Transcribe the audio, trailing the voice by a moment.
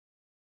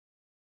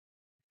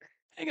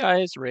Hey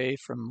guys, Ray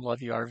from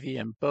Love You RV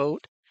and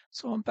Boat.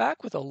 So I'm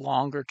back with a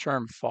longer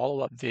term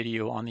follow-up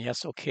video on the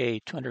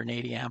SOK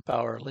 280 amp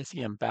hour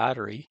lithium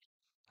battery.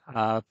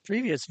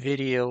 Previous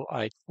video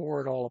I tore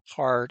it all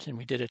apart and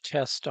we did a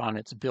test on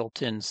its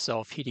built-in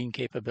self-heating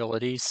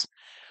capabilities.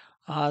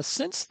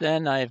 Since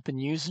then I've been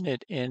using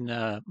it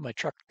in my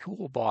truck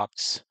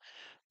toolbox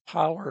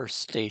power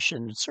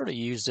station, sort of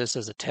use this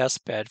as a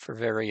test bed for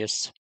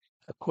various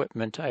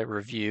equipment I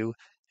review,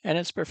 and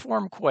it's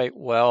performed quite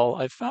well.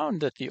 I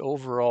found that the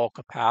overall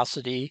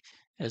capacity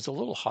is a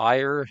little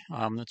higher.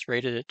 It's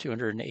rated at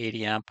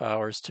 280 amp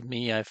hours. To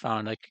me, I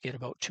found I could get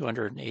about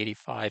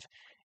 285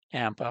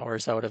 amp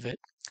hours out of it.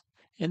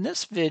 In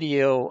this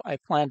video, I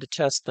plan to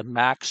test the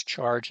max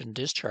charge and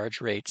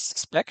discharge rates. The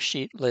spec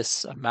sheet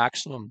lists a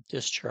maximum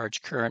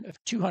discharge current of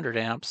 200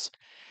 amps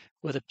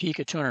with a peak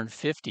of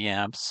 250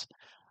 amps.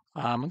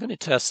 I'm going to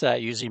test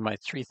that using my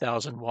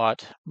 3000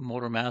 watt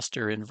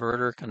Motomaster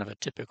Inverter, kind of a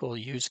typical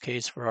use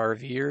case for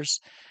RVers.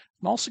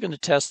 I'm also going to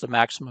test the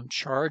maximum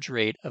charge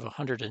rate of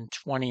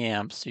 120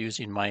 amps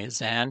using my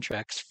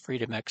Xantrex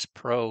Freedom XC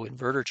Pro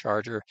inverter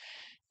charger,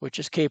 which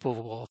is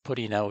capable of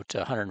putting out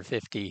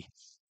 150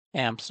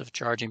 amps of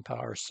charging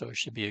power, so it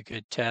should be a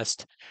good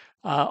test.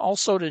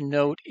 Also to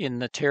note, in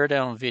the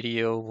teardown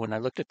video, when I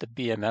looked at the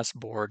BMS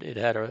board, it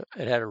had a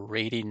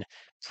rating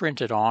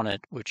printed on it,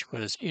 which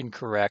was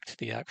incorrect.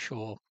 The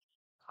actual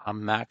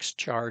max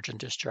charge and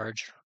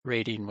discharge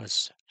rating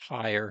was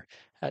higher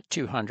at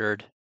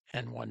 200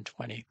 and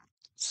 120.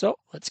 So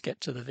let's get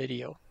to the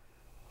video.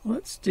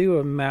 Let's do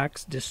a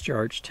max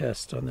discharge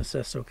test on this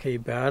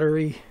SOK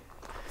battery.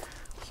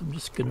 So I'm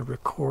just going to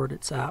record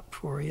its app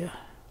for you.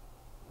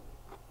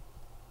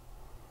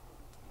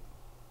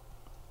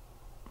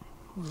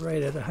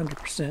 Right at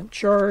 100%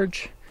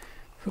 charge,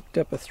 hooked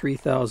up a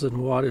 3000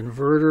 watt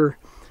inverter.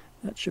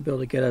 That should be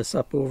able to get us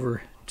up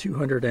over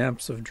 200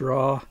 amps of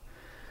draw.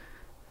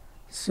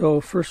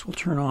 So first we'll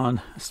turn on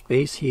a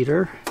space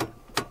heater,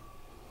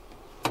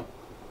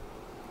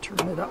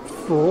 turn it up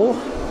full.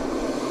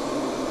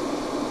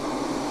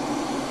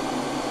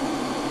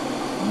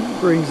 And that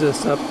brings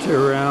us up to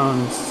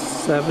around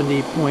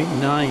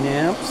 70.9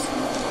 amps.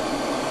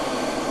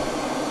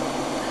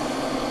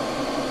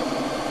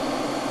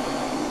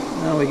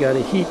 Now we got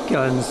a heat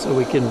gun so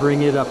we can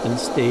bring it up in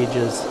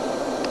stages.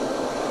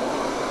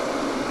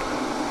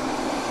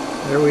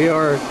 There we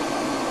are,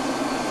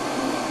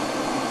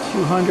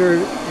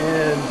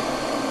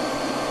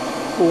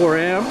 204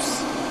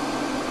 amps.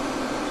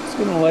 Just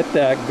going to let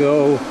that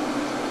go.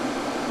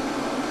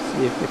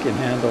 See if we can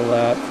handle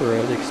that for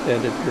an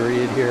extended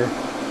period here.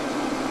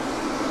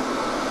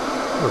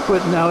 We're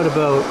putting out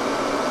about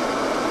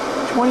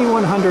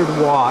 2100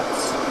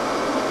 watts.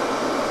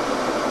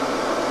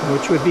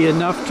 Which would be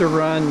enough to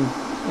run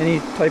any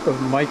type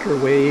of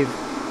microwave,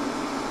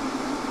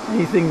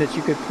 anything that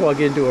you could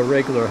plug into a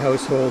regular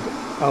household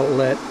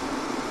outlet.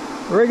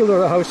 A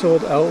regular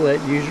household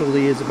outlet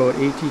usually is about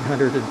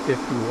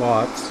 1850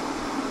 watts.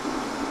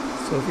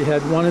 So if you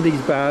had one of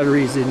these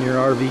batteries in your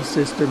RV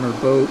system or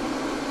boat,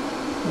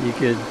 you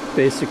could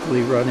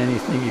basically run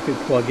anything you could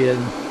plug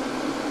in.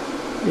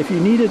 If you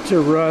needed to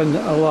run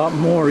a lot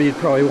more, you'd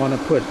probably want to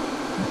put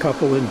a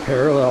couple in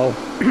parallel.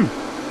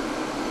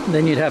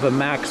 Then you'd have a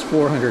max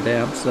 400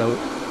 amps out,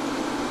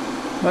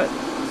 but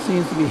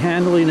seems to be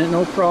handling it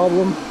no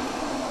problem.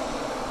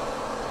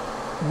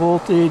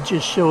 Voltage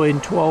is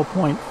showing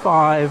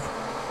 12.5,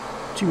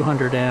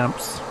 200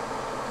 amps.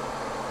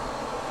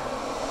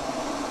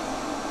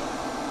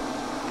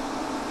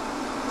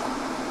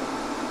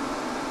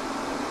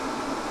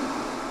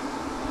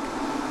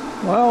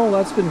 Well,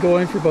 that's been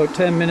going for about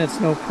 10 minutes,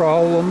 no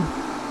problem.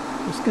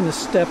 Just going to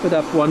step it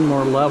up one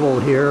more level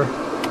here.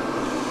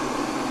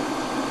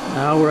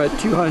 Now we're at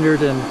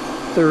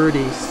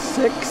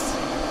 236,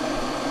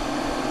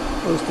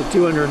 close to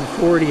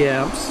 240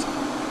 amps.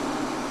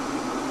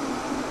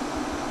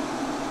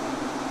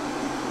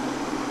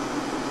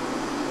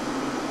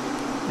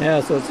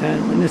 Yeah, so it's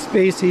handling the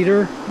space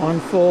heater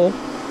on full,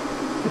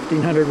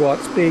 1500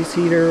 watt space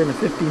heater and a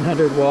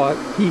 1500 watt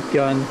heat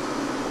gun.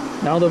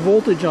 Now the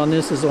voltage on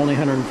this is only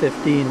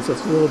 115, so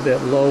it's a little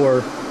bit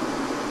lower,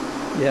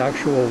 the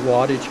actual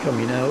wattage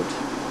coming out.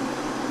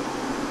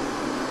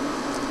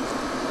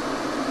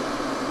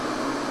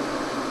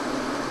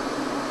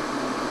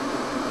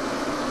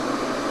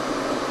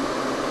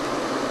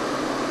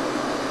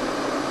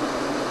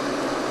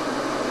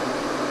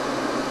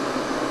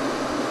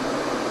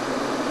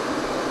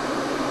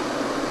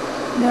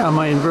 Yeah,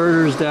 my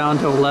inverter's down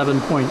to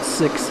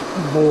 11.6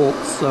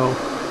 volts, so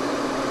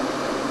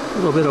a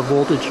little bit of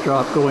voltage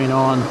drop going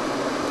on.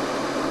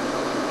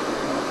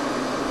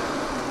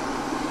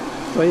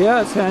 But yeah,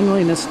 it's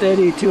handling a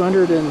steady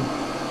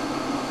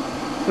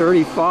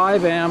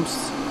 235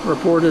 amps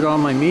reported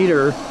on my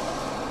meter.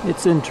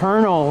 Its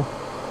internal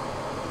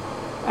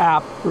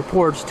app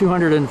reports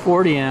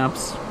 240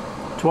 amps,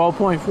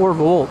 12.4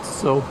 volts,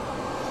 so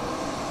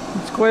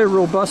it's quite a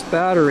robust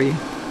battery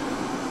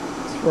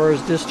as far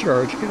as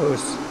discharge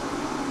goes.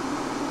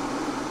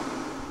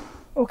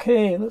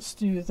 Okay, let's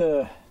do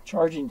the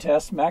charging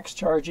test. Max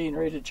charging,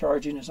 rated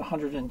charging is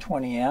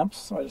 120 amps,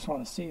 so I just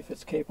want to see if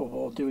it's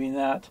capable of doing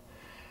that.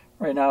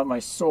 Right now my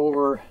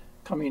solar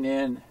coming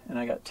in, and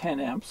I got 10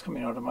 amps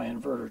coming out of my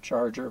inverter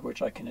charger,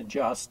 which I can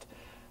adjust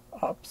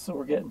up, so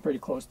we're getting pretty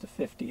close to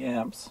 50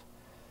 amps.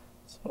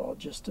 So I'll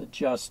just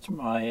adjust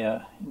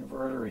my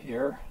inverter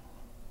here.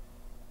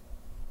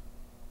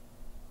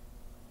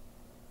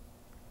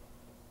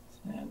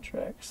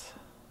 Xantrex.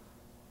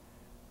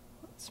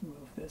 Let's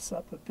move this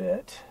up a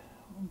bit.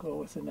 We'll go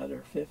with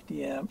another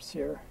 50 amps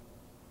here.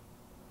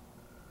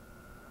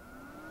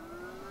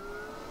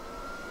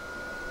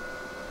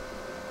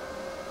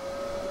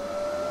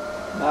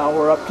 Now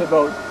we're up to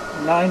about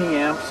 90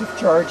 amps of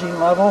charging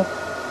level.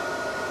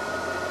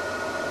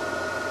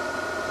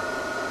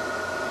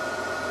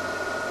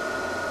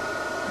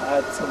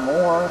 Add some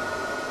more.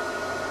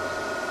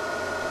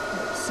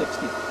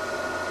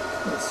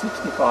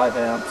 65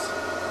 amps.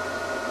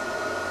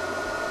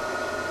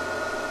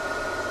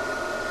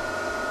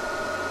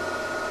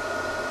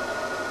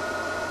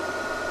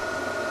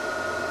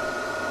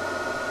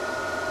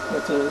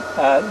 It's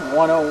at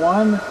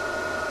 101.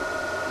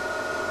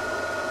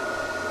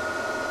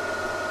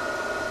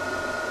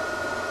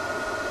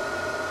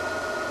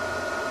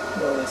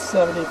 Go to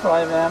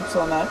 75 amps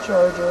on that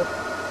charger.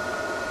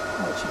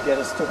 That should get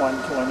us to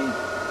 120.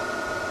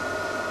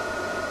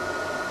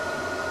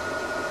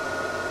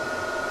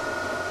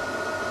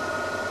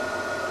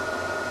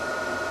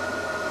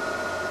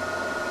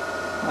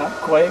 Not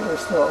quite, we're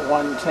still at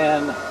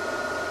 110.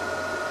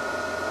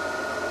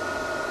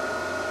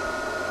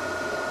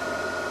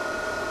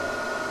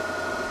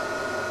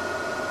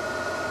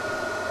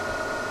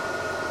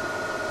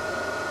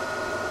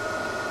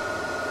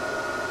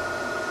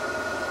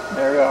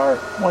 There we are,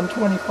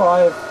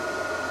 125.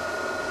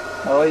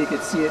 Oh, you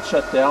can see it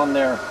shut down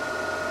there.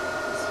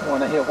 So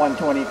when I hit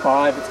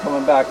 125, it's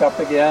coming back up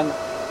again.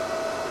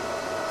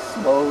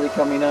 Slowly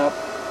coming up.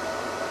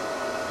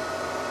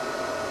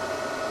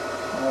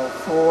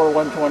 104,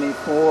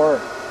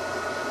 124.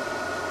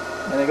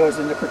 And it goes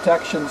into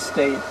protection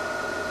state.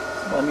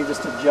 So let me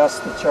just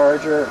adjust the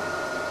charger,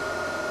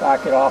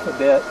 back it off a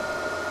bit.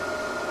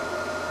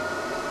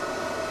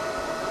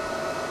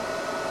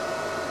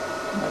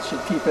 That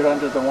should keep it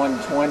under the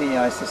 120,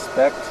 I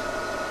suspect.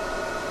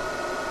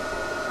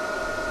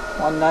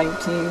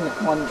 119,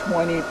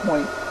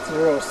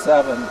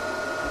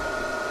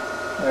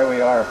 120.07. There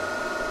we are.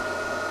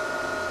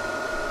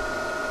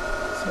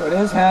 So it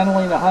is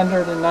handling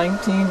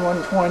 119,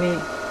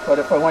 120, but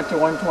if I went to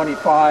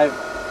 125,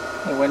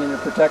 it went into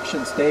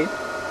protection state.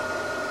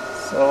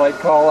 So I'd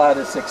call that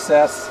a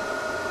success.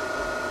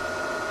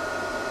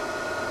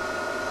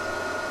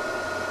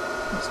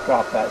 Let's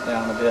drop that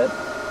down a bit.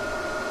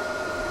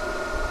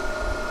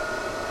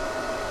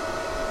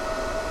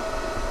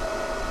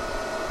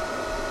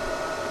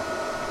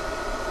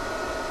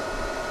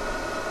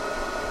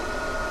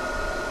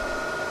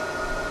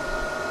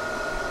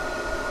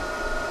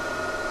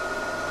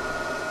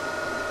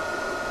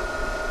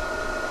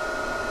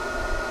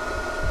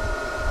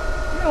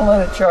 I'll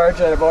let it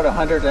charge at about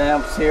 100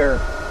 amps here,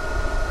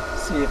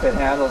 see if it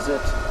handles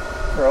it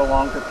for a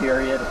longer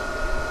period.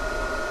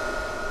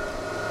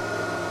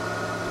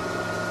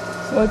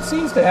 So it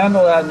seems to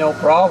handle that no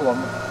problem.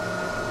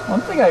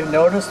 One thing I've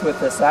noticed with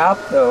this app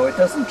though, it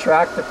doesn't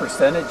track the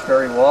percentage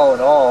very well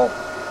at all.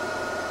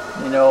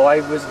 You know,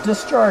 I was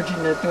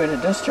discharging it, doing a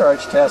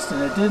discharge test,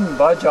 and it didn't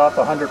budge off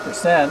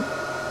 100%.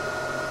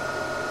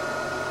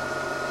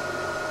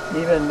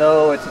 Even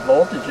though its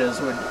voltages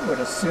would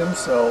assume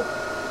so.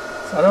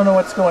 I don't know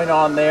what's going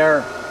on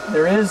there.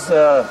 There is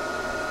a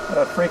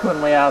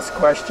frequently asked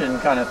question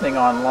kind of thing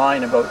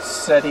online about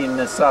setting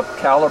this up,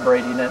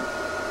 calibrating it,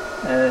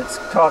 and it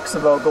talks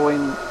about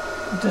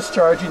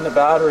discharging the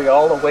battery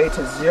all the way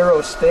to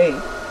 0 state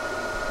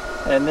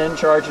and then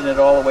charging it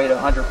all the way to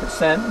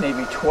 100%,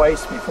 maybe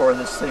twice before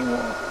this thing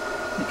will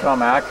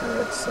become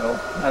accurate. So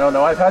I don't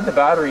know. I've had the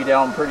battery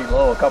down pretty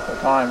low a couple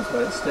times,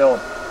 but it still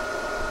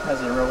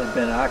hasn't really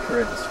been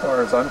accurate as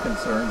far as I'm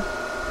concerned.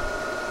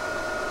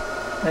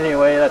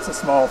 Anyway, that's a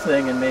small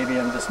thing, and maybe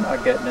I'm just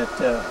not getting it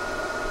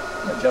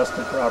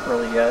adjusted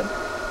properly yet.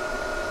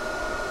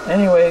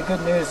 Anyway, good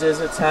news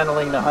is it's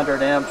handling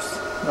 100 amps,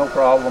 no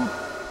problem.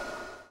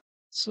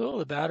 So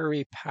the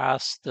battery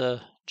passed the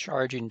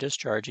charging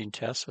discharging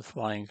test with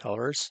flying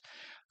colors.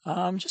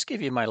 Just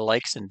give you my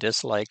likes and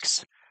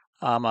dislikes.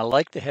 I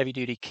like the heavy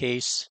duty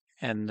case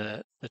and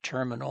the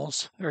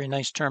terminals, very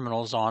nice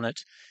terminals on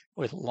it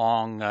with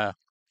long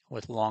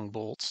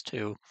bolts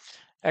too.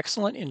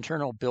 Excellent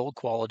internal build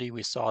quality.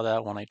 We saw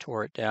that when I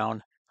tore it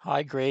down.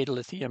 High grade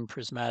lithium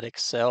prismatic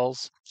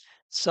cells.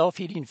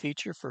 Self-heating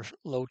feature for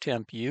low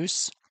temp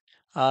use.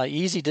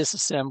 Easy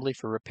disassembly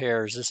for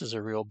repairs. This is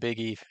a real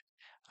biggie.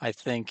 I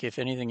think if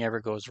anything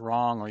ever goes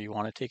wrong or you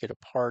want to take it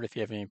apart, if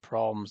you have any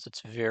problems, it's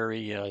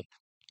very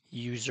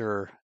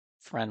user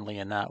friendly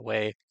in that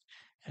way.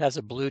 It has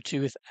a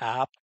Bluetooth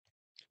app.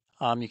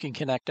 You can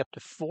connect up to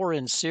 4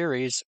 in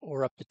series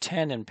or up to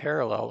 10 in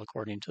parallel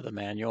according to the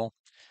manual.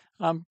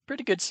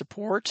 Pretty good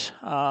support.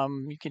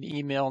 You can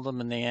email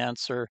them and they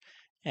answer,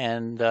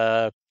 and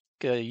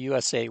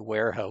USA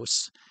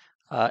warehouse.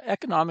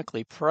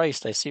 Economically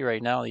priced, I see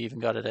right now they even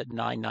got it at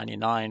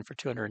 $9.99 for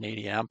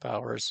 280 amp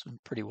hours.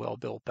 Pretty well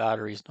built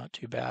batteries, not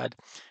too bad.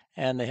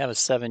 And they have a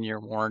 7-year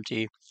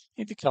warranty. I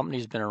think the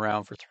company's been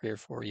around for 3 or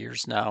 4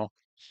 years now.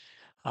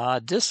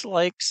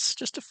 Dislikes,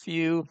 just a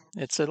few.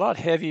 It's a lot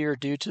heavier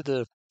due to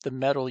the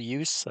metal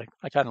use.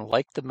 I kind of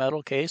like the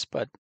metal case,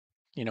 but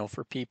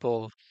for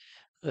people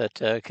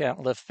that can't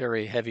lift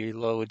very heavy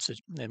loads,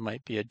 it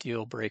might be a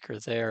deal breaker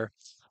there.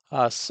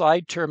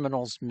 Side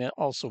terminals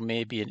also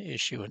may be an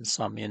issue in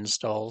some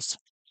installs.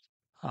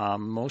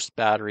 Most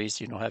batteries,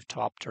 have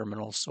top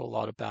terminals, so a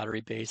lot of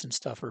battery bays and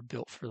stuff are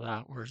built for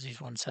that, whereas these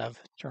ones have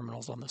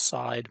terminals on the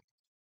side.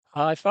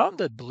 I found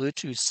the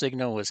Bluetooth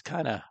signal was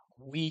kind of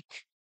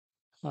weak.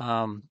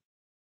 Um,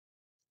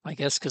 I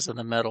guess because of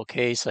the metal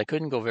case, I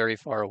couldn't go very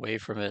far away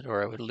from it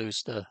or I would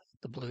lose the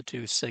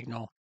Bluetooth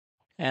signal.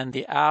 And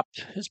the app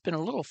has been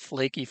a little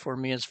flaky for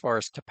me as far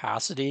as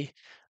capacity.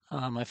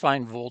 I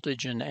find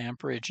voltage and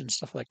amperage and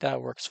stuff like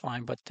that works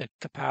fine, but the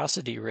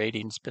capacity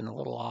rating's been a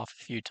little off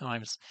a few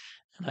times.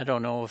 And I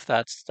don't know if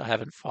I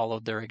haven't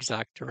followed their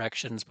exact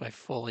directions by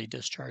fully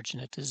discharging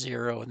it to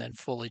 0 and then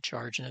fully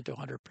charging it to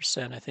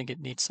 100%. I think it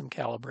needs some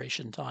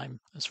calibration time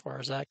as far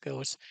as that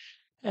goes.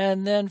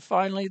 And then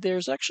finally,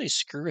 there's actually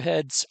screw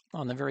heads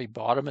on the very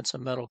bottom. It's a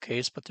metal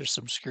case, but there's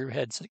some screw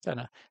heads that kind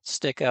of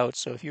stick out.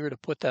 So if you were to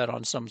put that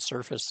on some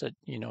surface that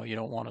you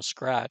don't want to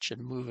scratch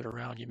and move it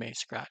around, you may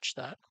scratch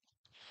that.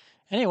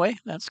 Anyway,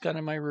 that's kind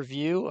of my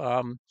review.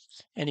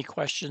 Any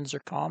questions or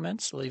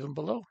comments, leave them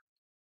below.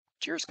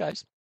 Cheers,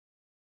 guys.